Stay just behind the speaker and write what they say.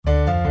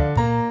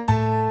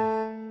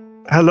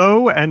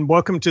Hello and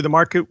welcome to the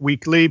Market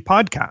Weekly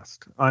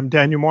podcast. I'm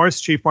Daniel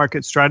Morris, Chief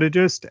Market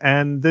Strategist,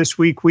 and this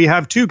week we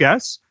have two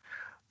guests.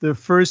 The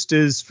first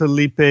is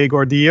Felipe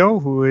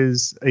Gordillo, who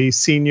is a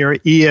senior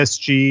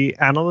ESG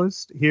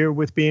analyst here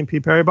with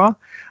BNP Paribas,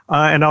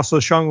 and also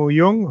Xiangwu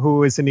Yung,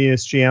 who is an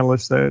ESG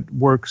analyst that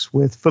works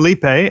with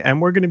Felipe, and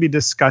we're going to be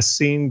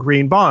discussing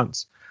green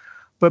bonds.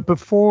 But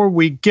before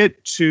we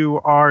get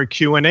to our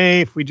Q&A,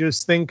 if we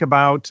just think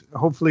about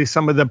hopefully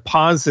some of the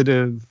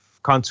positive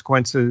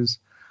consequences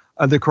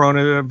of the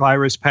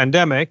coronavirus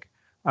pandemic,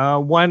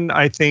 one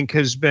I think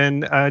has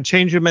been a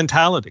change of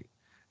mentality,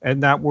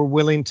 and that we're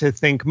willing to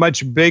think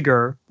much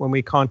bigger when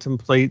we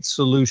contemplate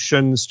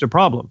solutions to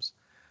problems.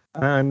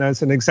 And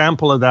as an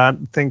example of that,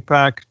 think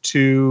back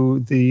to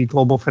the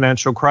global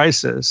financial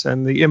crisis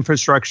and the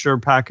infrastructure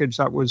package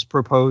that was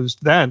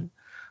proposed then.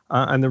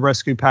 And the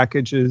rescue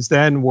packages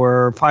then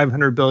were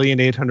 $500 billion,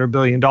 $800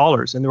 billion,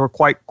 and they were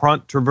quite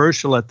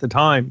controversial at the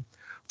time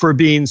for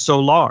being so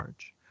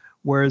large.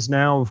 Whereas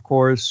now, of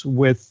course,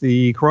 with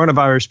the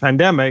coronavirus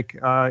pandemic,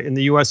 in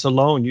the US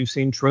alone, you've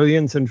seen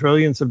trillions and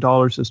trillions of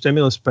dollars of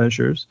stimulus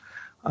measures,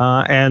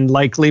 and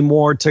likely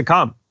more to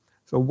come.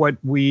 So what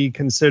we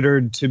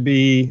considered to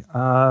be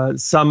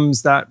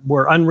sums that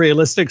were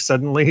unrealistic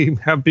suddenly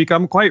have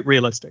become quite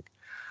realistic.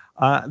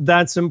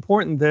 That's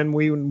important then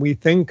when we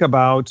think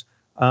about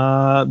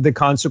the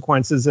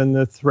consequences and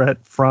the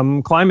threat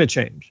from climate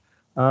change.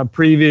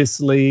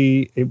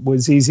 Previously, it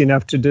was easy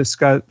enough to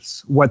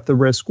discuss what the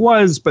risk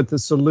was, but the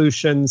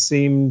solution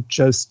seemed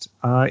just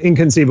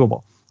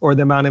inconceivable, or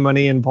the amount of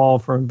money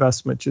involved for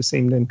investment just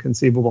seemed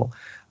inconceivable.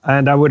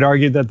 And I would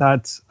argue that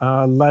that's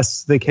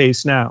less the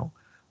case now.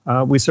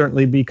 We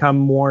certainly become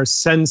more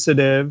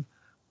sensitive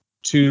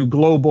to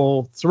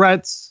global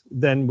threats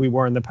than we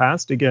were in the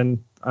past.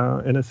 Again,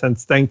 in a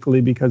sense, thankfully,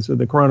 because of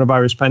the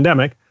coronavirus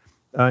pandemic.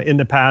 In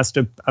the past,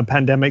 a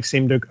pandemic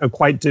seemed a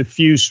quite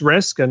diffuse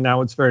risk, and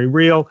now it's very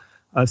real.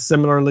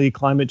 Similarly,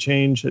 climate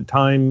change at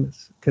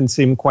times can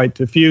seem quite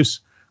diffuse,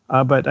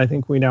 but I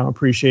think we now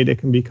appreciate it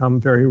can become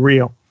very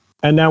real.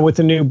 And now with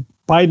the new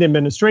Biden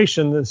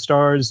administration, the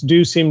stars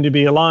do seem to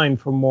be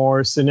aligned for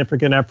more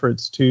significant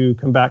efforts to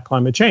combat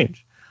climate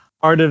change.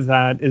 Part of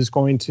that is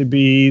going to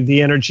be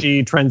the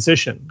energy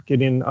transition,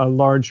 getting a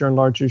larger and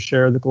larger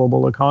share of the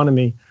global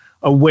economy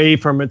away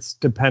from its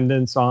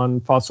dependence on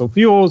fossil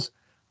fuels,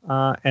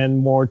 and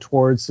more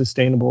towards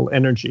sustainable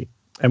energy.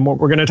 And what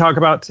we're going to talk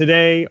about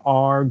today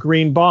are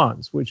green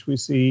bonds, which we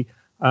see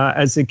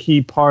as a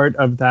key part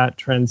of that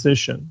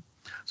transition.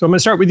 So I'm going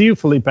to start with you,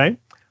 Felipe.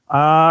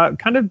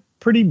 Kind of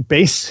pretty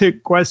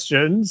basic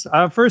questions.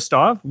 First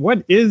off,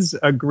 what is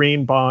a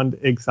green bond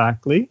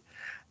exactly?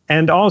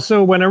 And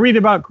also, when I read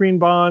about green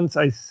bonds,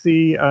 I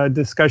see a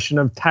discussion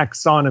of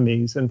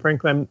taxonomies. And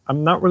frankly,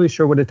 I'm not really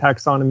sure what a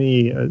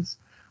taxonomy is.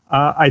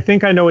 I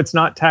think I know it's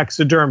not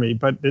taxidermy,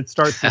 but it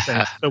starts the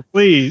same. So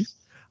please,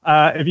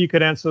 if you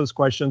could answer those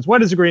questions.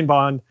 What is a green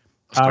bond?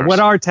 What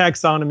are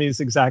taxonomies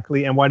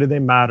exactly, and why do they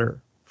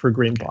matter for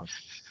green bonds?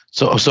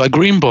 So a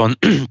green bond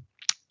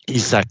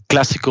is a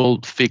classical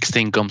fixed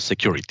income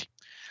security.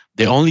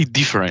 The only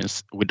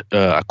difference with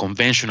a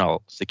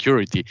conventional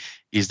security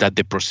is that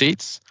the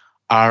proceeds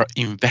are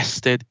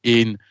invested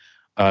in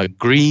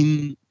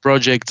green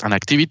projects and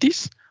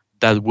activities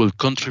that will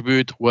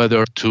contribute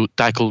whether to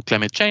tackle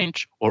climate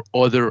change or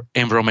other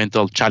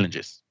environmental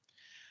challenges.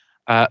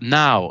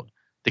 Now,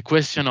 the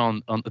question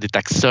on the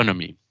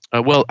taxonomy.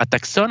 Well, a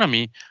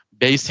taxonomy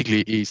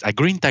basically is, a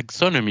green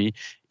taxonomy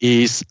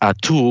is a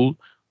tool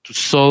to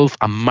solve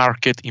a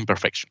market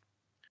imperfection.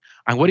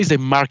 And what is the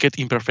market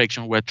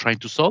imperfection we're trying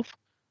to solve?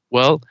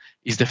 Well,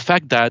 it's the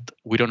fact that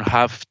we don't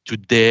have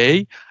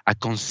today a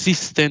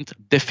consistent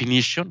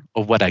definition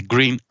of what a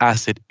green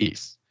asset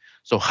is.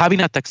 So having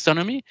a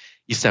taxonomy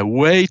is a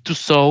way to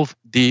solve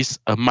this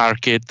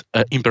market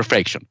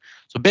imperfection.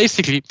 So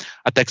basically,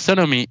 a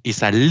taxonomy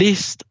is a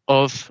list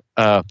of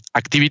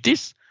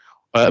activities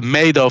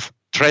made of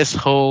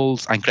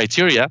thresholds and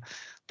criteria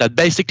that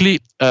basically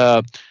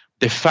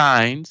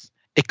defines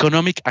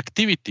economic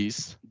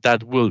activities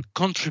that will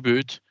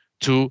contribute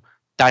to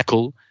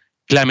tackle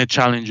climate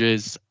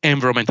challenges,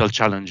 environmental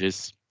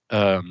challenges,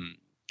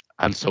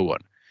 and so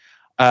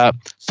on.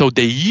 So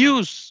the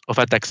use of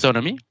a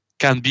taxonomy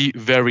can be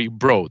very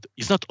broad.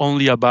 It's not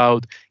only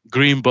about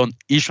green bond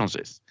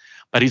issuances,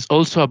 but it's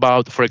also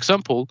about, for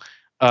example,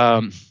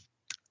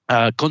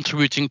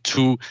 contributing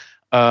to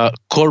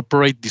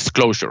corporate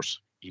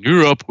disclosures. In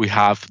Europe, we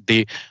have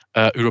the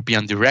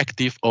European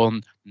Directive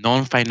on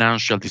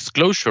non-financial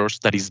disclosures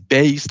that is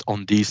based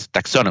on this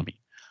taxonomy.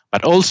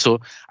 But also,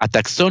 a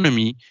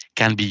taxonomy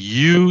can be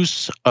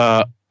used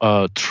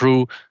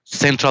through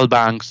central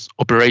banks'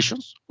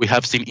 operations. We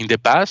have seen in the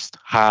past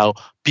how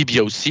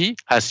PBOC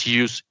has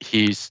used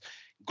his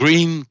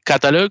green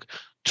catalog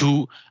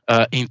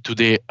into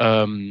the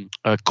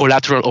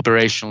collateral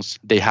operations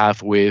they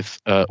have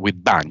with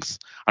banks.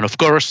 And of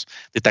course,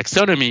 the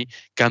taxonomy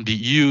can be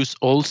used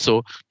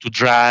also to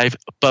drive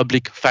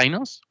public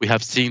finance. We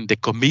have seen the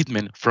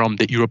commitment from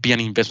the European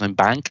Investment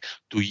Bank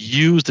to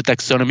use the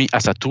taxonomy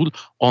as a tool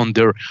on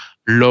their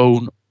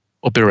loan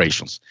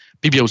operations.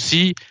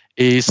 PBOC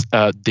is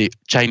the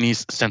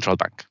Chinese central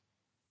bank.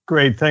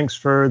 Great, thanks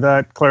for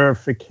that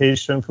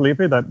clarification, Felipe.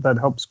 That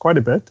helps quite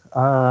a bit.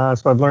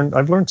 So I've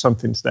learned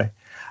something today.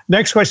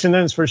 Next question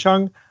then is for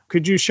Sheng.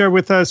 Could you share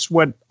with us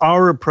what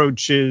our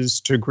approach is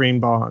to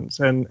green bonds?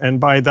 And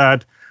by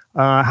that,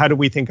 how do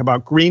we think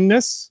about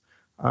greenness?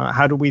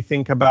 How do we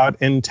think about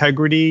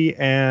integrity?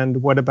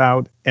 And what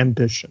about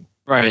ambition?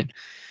 Right.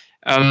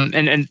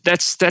 And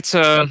that's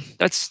a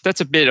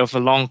bit of a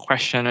long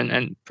question.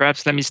 And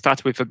perhaps let me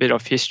start with a bit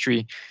of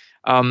history.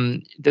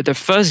 The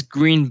first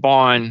green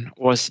bond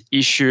was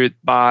issued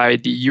by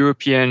the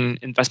European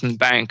Investment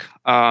Bank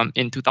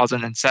in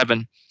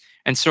 2007.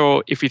 And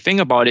so if we think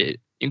about it,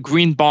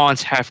 green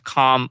bonds have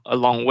come a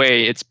long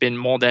way. It's been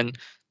more than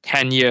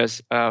 10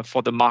 years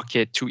for the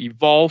market to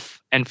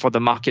evolve and for the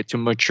market to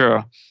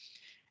mature.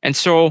 And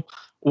so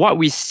what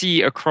we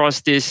see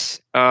across this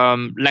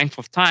length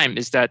of time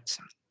is that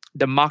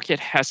the market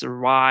has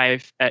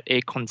arrived at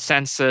a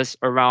consensus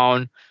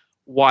around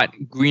what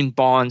green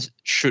bonds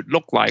should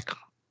look like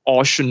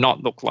or should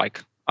not look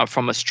like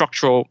from a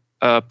structural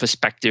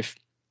perspective.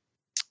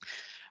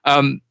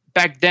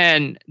 Back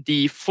then,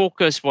 the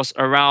focus was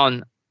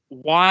around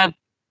what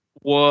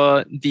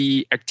were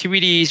the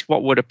activities,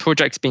 what were the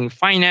projects being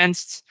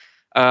financed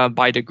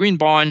by the green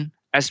bond,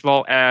 as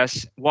well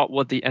as what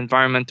were the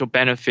environmental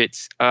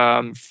benefits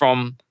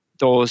from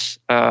those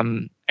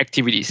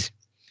activities.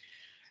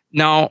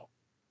 Now,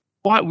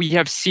 what we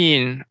have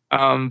seen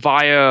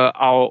via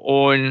our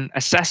own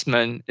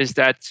assessment is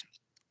that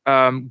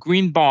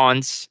green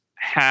bonds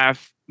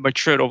have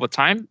matured over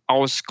time.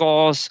 Our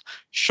scores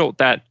showed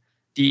that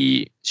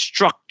the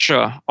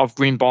structure of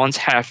green bonds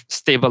have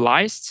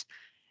stabilized.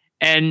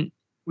 And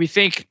we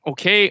think,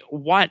 okay,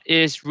 what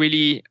is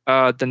really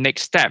the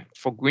next step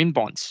for green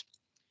bonds?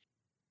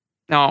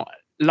 Now,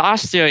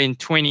 last year in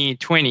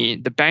 2020,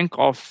 the Bank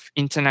of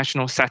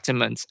International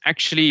Settlements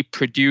actually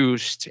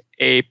produced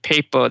a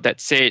paper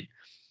that said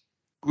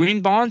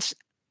green bonds,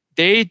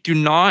 they do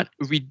not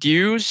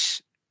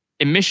reduce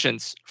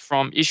emissions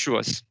from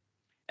issuers.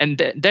 And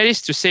that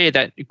is to say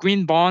that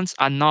green bonds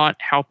are not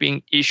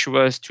helping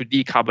issuers to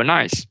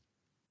decarbonize.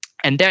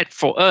 And that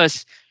for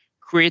us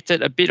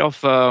created a bit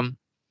of,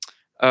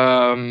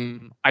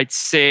 I'd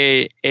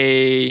say,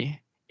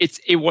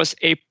 it was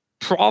a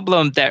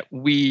problem that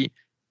we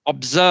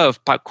observed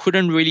but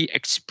couldn't really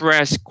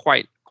express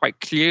quite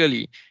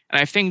clearly. And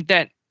I think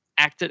that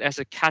acted as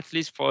a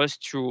catalyst for us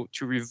to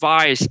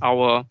revise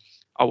our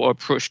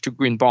approach to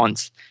green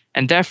bonds.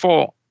 And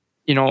therefore,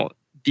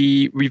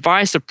 the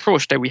revised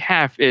approach that we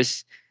have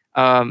is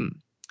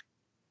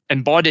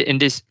embodied in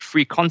these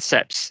three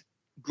concepts: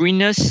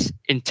 greenness,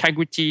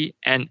 integrity,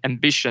 and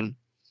ambition.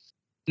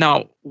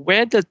 Now,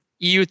 where the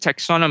EU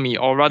taxonomy,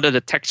 or rather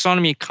the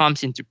taxonomy,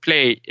 comes into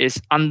play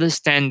is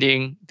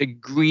understanding the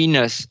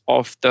greenness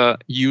of the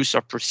use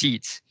of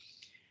proceeds.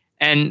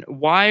 And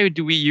why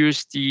do we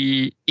use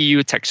the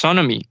EU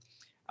taxonomy?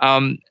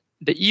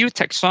 The EU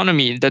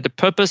taxonomy, the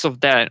purpose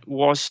of that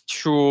was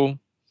to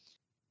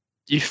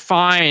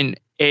define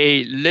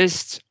a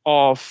list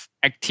of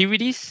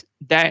activities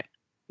that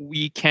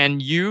we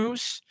can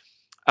use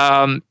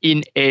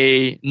in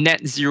a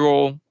net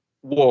zero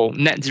world.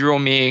 Net zero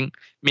meaning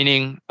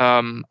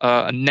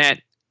a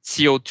net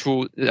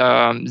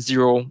CO2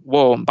 zero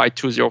world by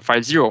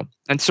 2050.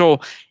 And so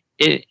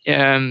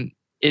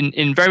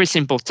in very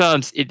simple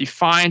terms, it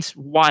defines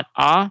what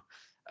are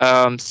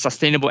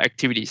sustainable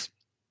activities.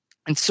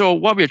 And so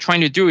what we're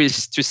trying to do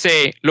is to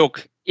say,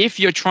 look, if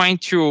you're trying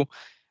to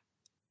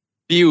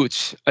build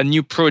a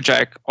new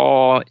project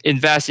or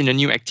invest in a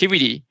new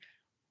activity,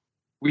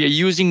 we are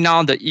using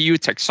now the EU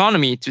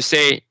taxonomy to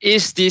say,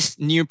 is this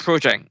new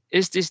project,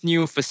 is this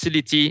new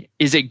facility,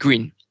 is it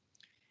green?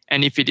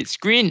 And if it is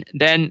green,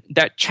 then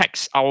that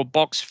checks our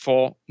box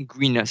for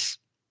greenness.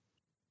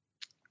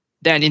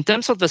 Then in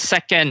terms of the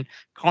second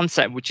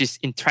concept, which is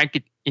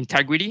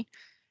integrity,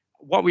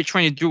 what we're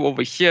trying to do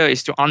over here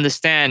is to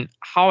understand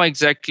how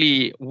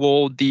exactly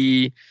will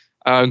the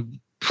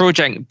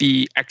project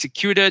be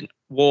executed,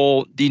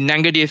 will the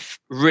negative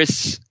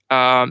risks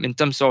in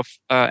terms of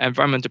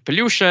environmental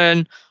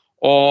pollution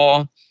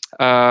or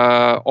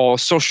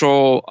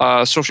social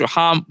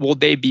harm, will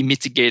they be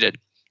mitigated?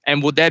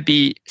 And will there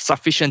be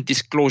sufficient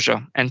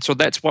disclosure? And so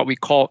that's what we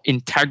call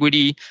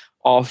integrity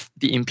of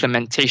the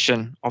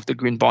implementation of the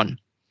green bond.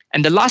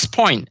 And the last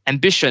point,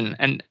 ambition,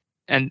 and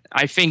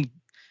I think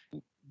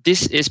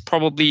this is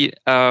probably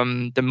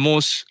the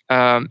most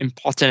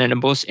important and the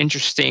most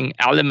interesting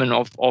element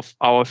of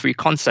our three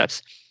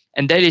concepts.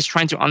 And that is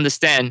trying to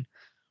understand,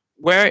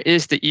 where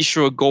is the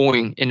issuer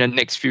going in the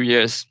next few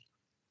years?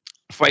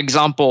 For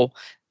example,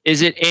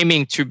 is it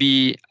aiming to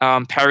be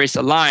Paris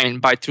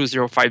aligned by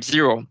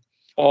 2050?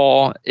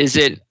 Or is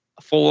it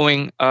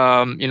following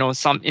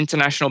some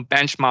international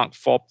benchmark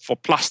for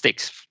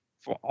plastics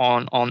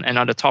on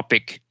another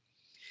topic.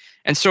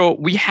 And so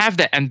we have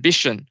the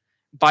ambition,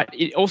 but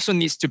it also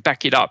needs to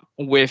back it up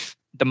with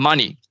the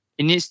money.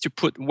 It needs to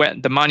put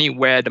the money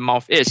where the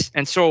mouth is.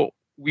 And so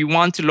we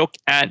want to look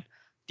at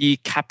the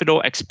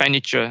capital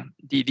expenditure,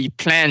 the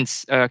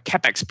plans,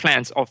 CapEx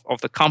plans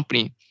of the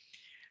company.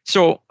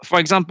 So, for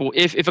example,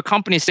 if a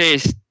company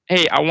says,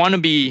 hey, I want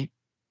to be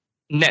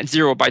net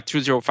zero by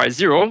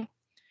 2050,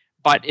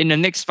 but in the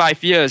next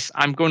 5 years,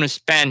 I'm going to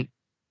spend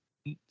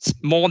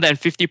more than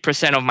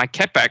 50% of my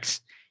CapEx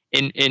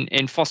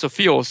in fossil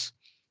fuels,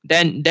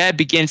 then there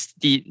begins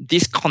the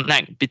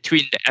disconnect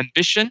between the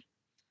ambition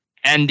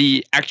and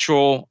the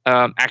actual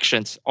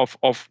actions of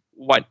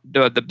what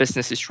the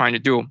business is trying to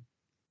do.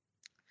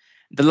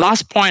 The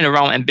last point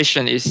around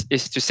ambition is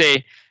to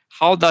say,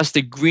 how does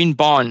the green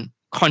bond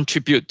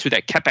contribute to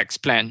that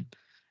CapEx plan?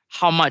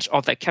 How much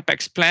of that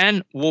CapEx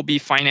plan will be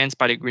financed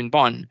by the green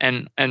bond?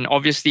 And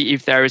obviously,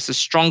 if there is a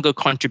stronger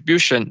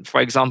contribution, for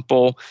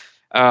example,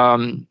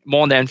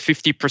 more than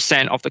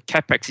 50% of the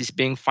CapEx is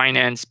being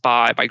financed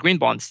by green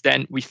bonds,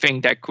 then we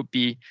think that could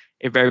be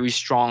a very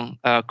strong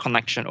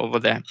connection over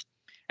there.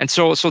 And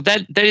so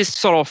that is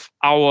sort of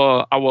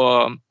our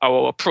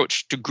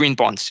approach to green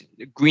bonds: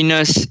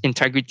 greenness,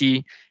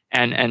 integrity,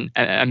 and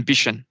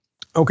ambition.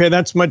 Okay,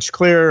 that's much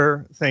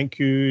clearer. Thank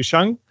you,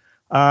 Sheng.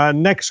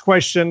 Next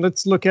question,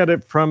 let's look at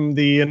it from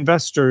the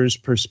investor's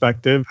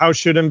perspective. How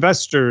should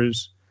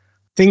investors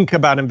think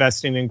about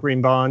investing in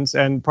green bonds?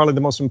 And probably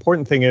the most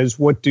important thing is,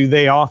 what do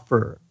they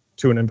offer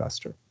to an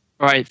investor?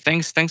 Right.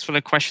 Thanks for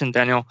the question,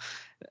 Daniel.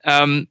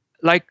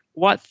 Like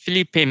what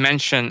Felipe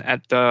mentioned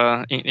at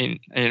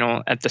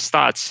the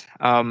start,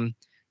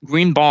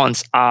 green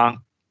bonds are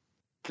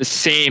the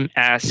same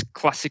as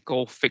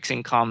classical fixed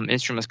income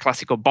instruments,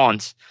 classical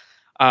bonds.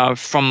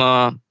 From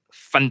a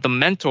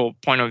fundamental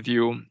point of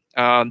view,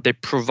 they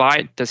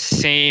provide the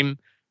same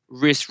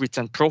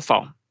risk-return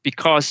profile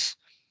because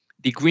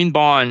the green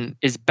bond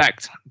is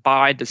backed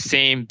by the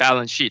same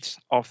balance sheet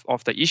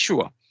of the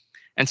issuer.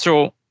 And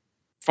so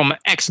from an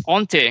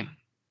ex-ante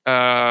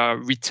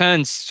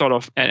returns sort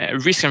of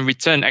risk and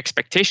return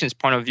expectations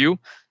point of view,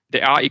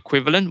 they are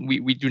equivalent.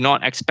 We do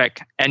not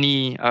expect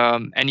any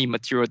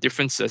material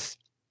differences.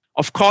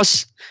 Of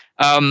course,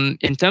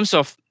 in terms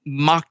of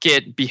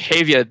market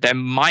behavior, there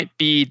might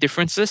be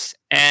differences.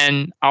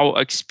 And our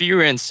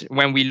experience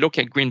when we look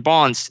at green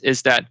bonds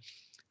is that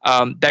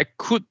there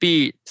could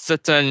be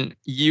certain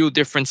yield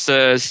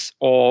differences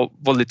or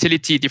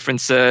volatility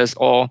differences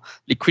or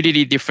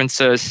liquidity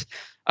differences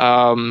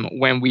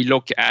when we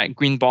look at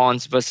green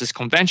bonds versus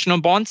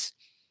conventional bonds.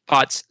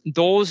 But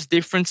those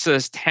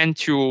differences tend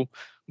to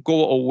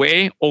go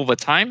away over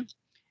time.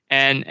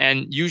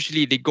 And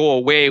usually they go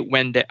away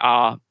when there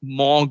are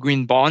more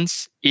green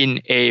bonds in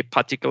a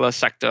particular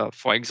sector,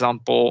 for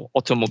example,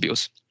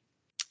 automobiles.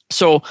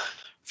 So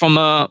from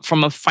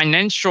a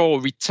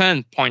financial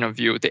return point of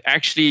view, they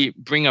actually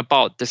bring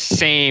about the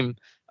same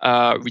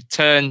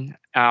return,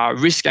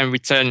 risk and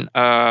return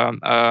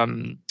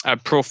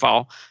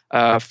profile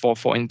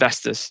for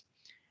investors.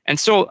 And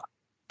so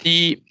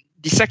the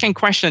second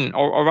question,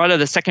 or rather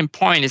the second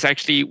point, is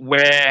actually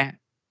where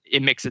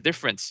it makes a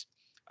difference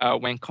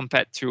when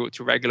compared to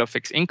regular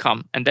fixed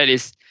income, and that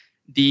is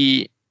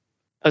the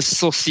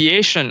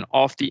association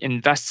of the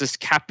investor's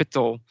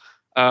capital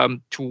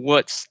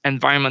towards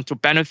environmental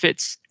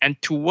benefits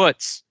and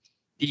towards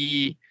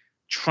the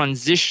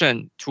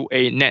transition to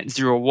a net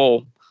zero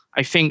world.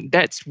 I think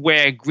that's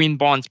where green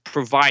bonds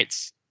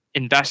provides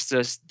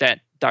investors that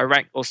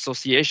direct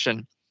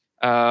association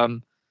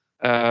to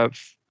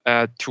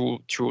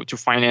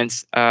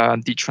finance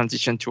the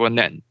transition to a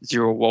net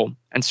zero world.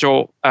 And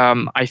so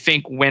I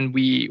think when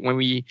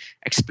we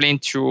explain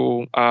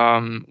to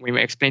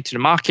the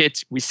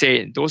market, we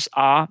say those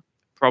are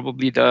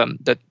probably the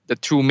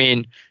two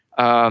main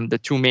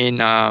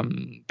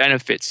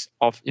benefits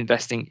of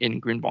investing in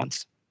green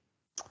bonds.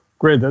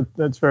 Great,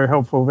 that's very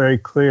helpful, very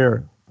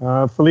clear.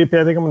 Felipe,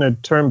 I think I'm going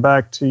to turn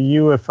back to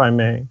you, if I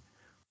may.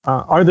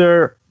 Are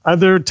there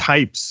other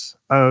types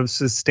of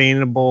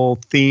sustainable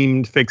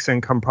themed fixed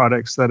income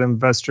products that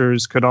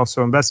investors could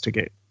also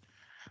investigate?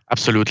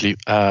 Absolutely.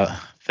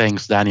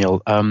 Thanks,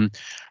 Daniel. I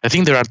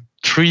think there are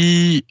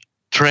three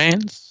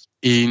trends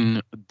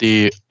in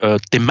the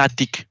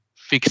thematic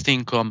fixed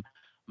income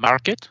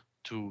market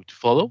to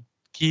follow.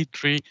 Key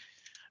three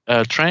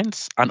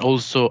trends, and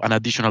also an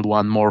additional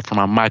one more from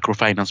a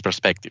microfinance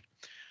perspective.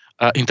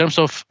 In terms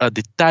of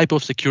the type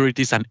of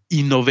securities and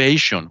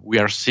innovation we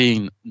are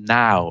seeing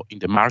now in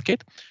the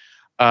market,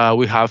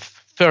 we have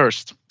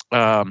first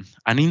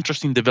an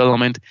interesting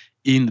development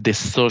in the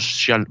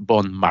social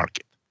bond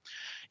market.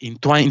 In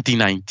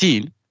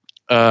 2019,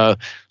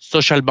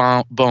 social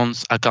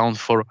bonds account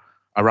for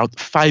around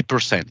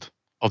 5%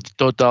 of the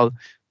total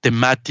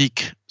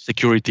thematic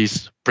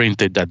securities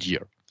printed that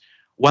year.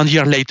 1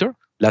 year later,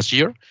 last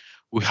year,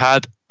 we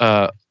had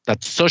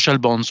that social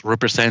bonds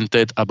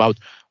represented about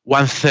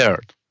 1/3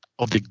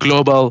 of the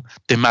global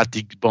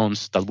thematic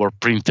bonds that were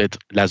printed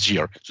last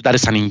year. So that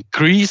is an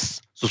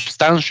increase,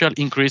 substantial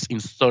increase in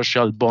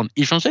social bond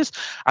issuances.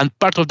 And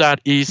part of that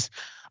is,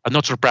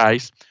 not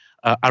surprise,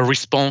 a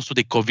response to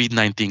the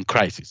COVID-19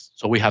 crisis.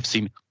 So we have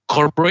seen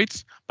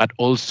corporates, but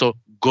also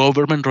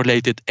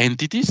government-related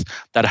entities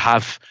that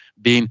have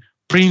been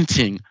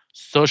printing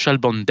social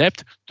bond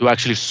debt to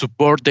actually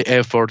support the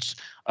efforts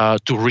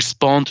to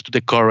respond to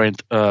the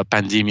current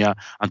pandemic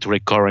and to the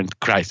current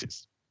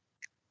crisis.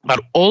 But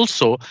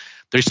also,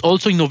 there is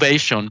also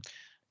innovation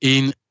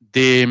in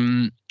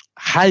the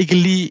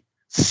highly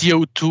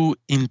CO2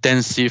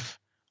 intensive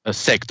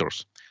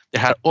sectors.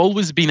 There had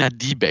always been a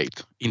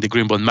debate in the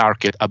green bond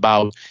market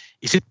about,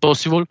 is it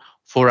possible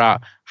for a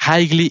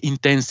highly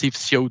intensive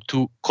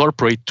CO2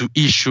 corporate to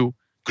issue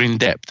green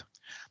debt?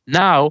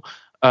 Now,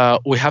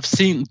 we have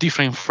seen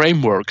different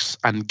frameworks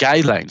and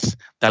guidelines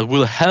that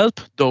will help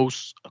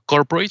those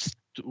corporates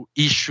to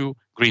issue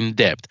green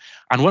debt.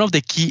 And one of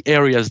the key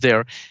areas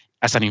there,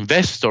 as an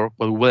investor,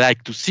 what we would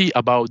like to see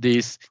about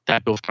this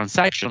type of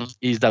transactions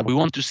is that we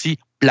want to see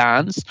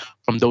plans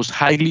from those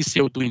highly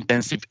CO2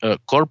 intensive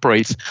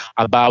corporates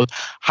about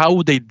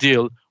how they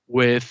deal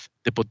with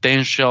the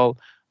potential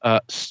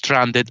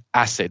stranded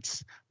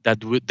assets that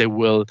they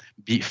will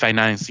be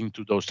financing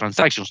to those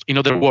transactions. In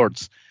other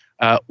words,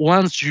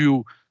 once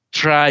you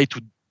try to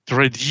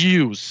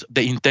reduce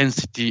the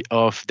intensity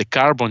of the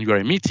carbon you are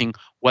emitting,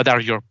 what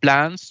are your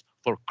plans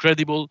for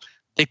credible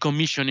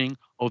decommissioning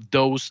of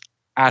those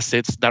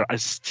assets that are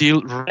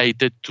still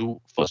related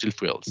to fossil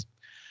fuels?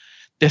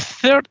 The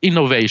third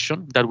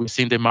innovation that we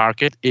see in the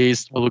market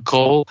is what we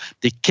call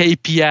the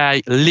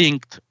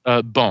KPI-linked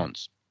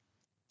bonds.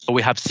 So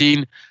we have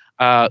seen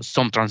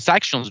some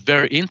transactions,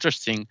 very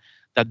interesting,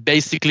 that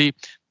basically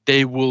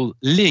they will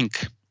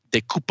link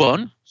the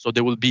coupon, so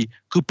there will be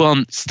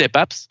coupon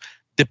step-ups,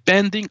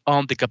 depending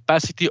on the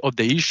capacity of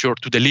the issuer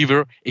to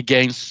deliver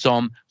against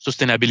some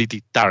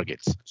sustainability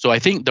targets. So I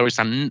think there is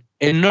an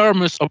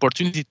enormous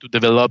opportunity to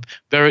develop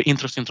very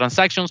interesting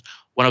transactions.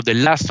 One of the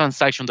last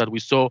transactions that we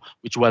saw,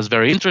 which was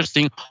very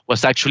interesting,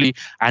 was actually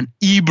an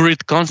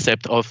hybrid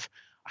concept of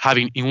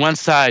having in one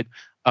side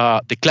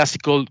the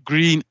classical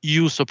green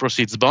use of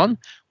proceeds bond,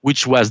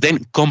 which was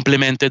then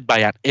complemented by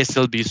an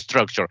SLB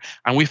structure.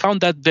 And we found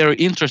that very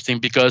interesting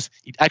because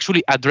it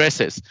actually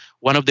addresses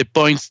one of the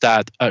points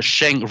that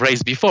Sheng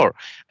raised before,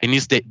 and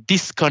is the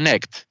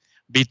disconnect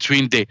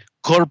between the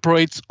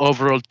corporate's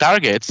overall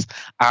targets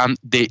and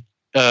the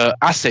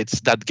assets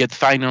that get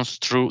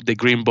financed through the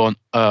green bond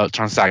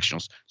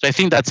transactions. So I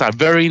think that's a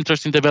very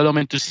interesting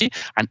development to see,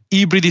 an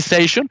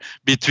hybridization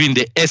between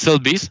the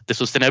SLBs, the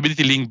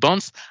sustainability-linked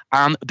bonds,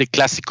 and the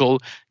classical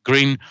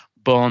green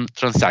bond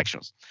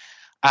transactions.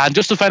 And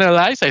just to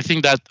finalize, I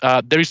think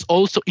that there is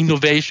also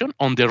innovation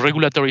on the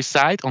regulatory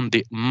side, on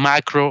the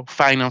macro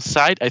finance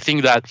side. I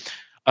think that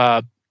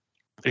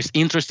there's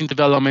interesting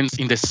developments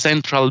in the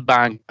central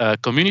bank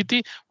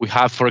community. We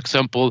have, for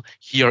example,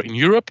 here in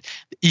Europe,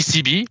 the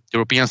ECB, the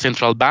European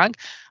Central Bank,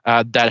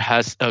 that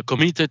has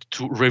committed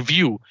to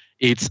review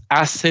its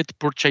asset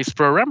purchase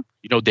program,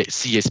 the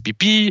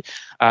CSPP,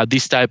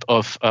 this type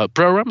of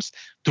programs,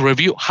 to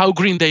review how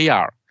green they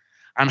are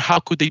and how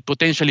could they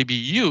potentially be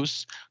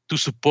used to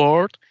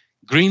support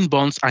green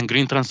bonds and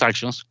green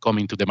transactions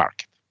coming to the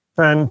market.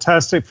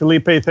 Fantastic,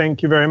 Felipe.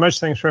 Thank you very much.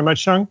 Thanks very much,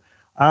 Sheng.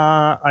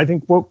 I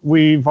think what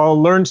we've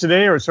all learned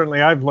today, or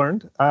certainly I've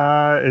learned,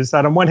 is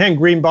that on one hand,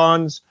 green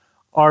bonds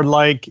are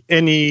like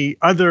any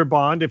other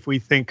bond if we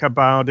think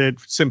about it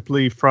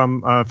simply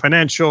from a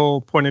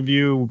financial point of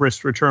view,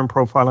 risk-return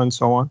profile, and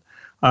so on.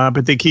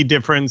 But the key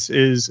difference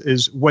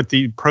is what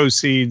the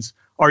proceeds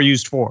are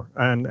used for,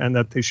 and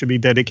that they should be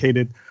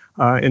dedicated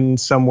in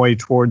some way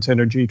towards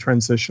energy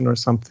transition or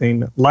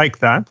something like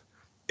that.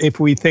 If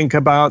we think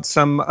about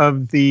some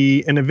of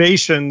the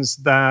innovations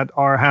that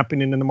are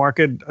happening in the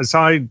market,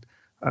 aside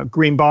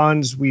green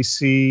bonds, we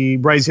see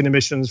rising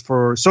emissions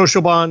for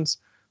social bonds,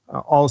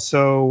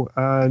 also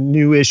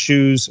new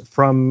issues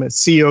from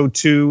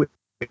CO2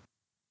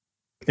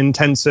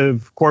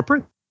 intensive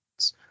corporates,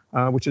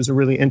 which is a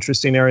really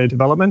interesting area of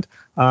development.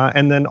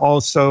 And then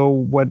also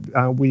what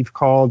we've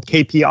called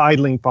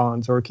KPI-linked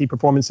bonds, or key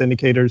performance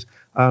indicators,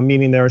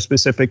 meaning there are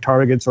specific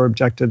targets or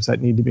objectives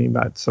that need to be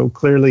met. So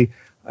clearly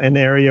an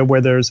area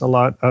where there's a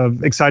lot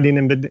of exciting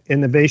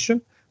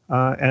innovation.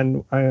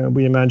 And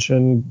we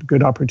imagine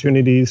good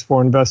opportunities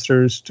for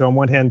investors to, on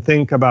one hand,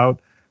 think about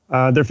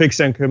their fixed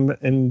income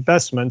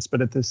investments,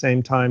 but at the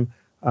same time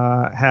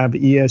have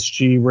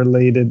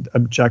ESG-related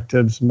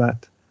objectives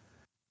met.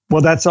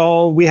 Well, that's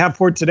all we have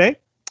for today.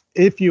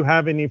 If you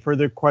have any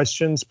further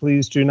questions,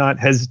 please do not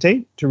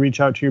hesitate to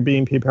reach out to your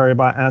BNP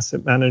Paribas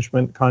Asset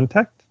Management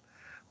contact.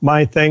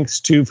 My thanks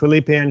to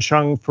Felipe and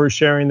Sheng for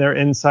sharing their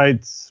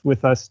insights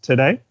with us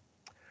today.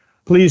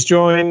 Please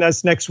join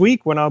us next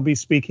week when I'll be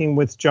speaking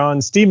with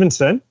John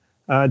Stevenson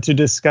to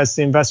discuss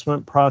the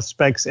investment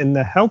prospects in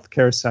the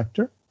healthcare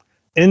sector.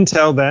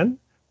 Until then,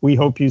 we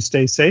hope you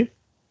stay safe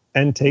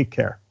and take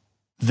care.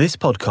 This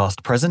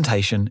podcast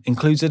presentation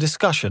includes a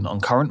discussion on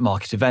current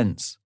market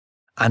events.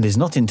 and is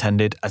not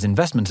intended as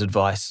investment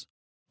advice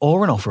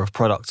or an offer of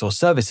products or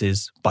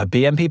services by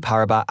BNP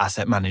Paribas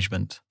Asset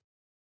Management.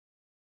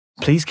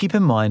 Please keep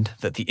in mind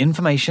that the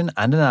information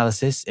and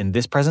analysis in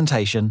this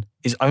presentation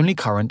is only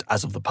current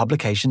as of the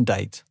publication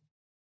date.